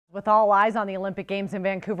With all eyes on the Olympic Games in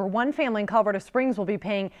Vancouver, one family in Colorado Springs will be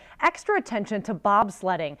paying extra attention to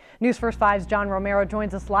bobsledding. News First 5's John Romero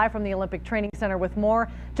joins us live from the Olympic Training Center with more.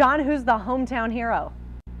 John, who's the hometown hero?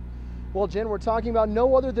 Well, Jen, we're talking about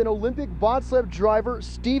no other than Olympic bobsled driver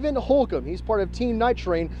Stephen Holcomb. He's part of Team Night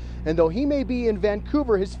Train, and though he may be in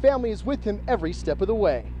Vancouver, his family is with him every step of the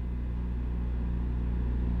way.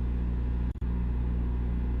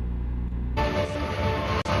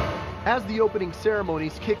 As the opening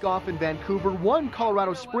ceremonies kick off in Vancouver, one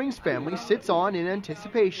Colorado Springs family sits on in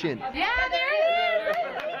anticipation. Yeah, there he is!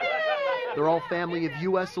 They're all family of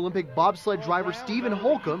U.S. Olympic bobsled driver Stephen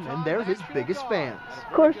Holcomb, and they're his biggest fans.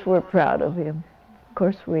 Of course we're proud of him. Of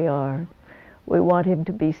course we are. We want him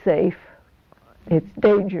to be safe. It's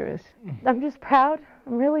dangerous. I'm just proud.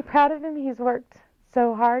 I'm really proud of him. He's worked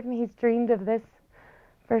so hard and he's dreamed of this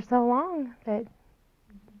for so long that,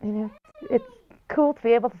 it's cool to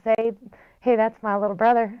be able to say, hey, that's my little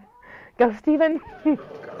brother. Go, Stephen.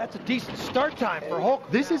 That's a decent start time for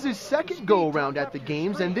Hulk. This is his second go-around at the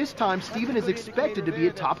Games, and this time Stephen is expected to be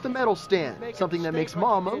atop the medal stand, something that makes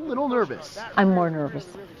Mom a little nervous. I'm more nervous.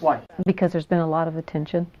 Why? Because there's been a lot of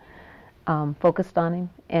attention focused on him,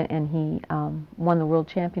 and he won the World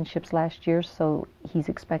Championships last year, so he's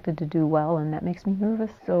expected to do well, and that makes me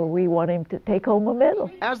nervous. So we want him to take home a medal.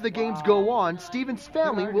 As the Games go on, Stephen's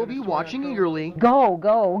family will be watching eagerly. Go,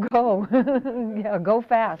 go, go. Yeah, go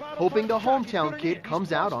fast. Hoping the hometown kid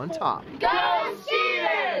comes out on top. Go,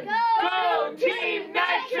 Stephen! Go, Team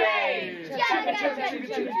Night Train!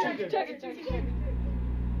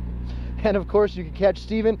 And of course, you can catch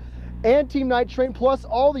Stephen and Team Night Train, plus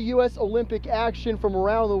all the U.S. Olympic action from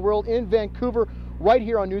around the world in Vancouver, right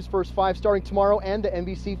here on News First 5, starting tomorrow, and the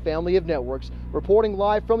NBC family of networks. Reporting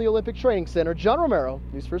live from the Olympic Training Center, John Romero,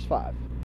 News First 5.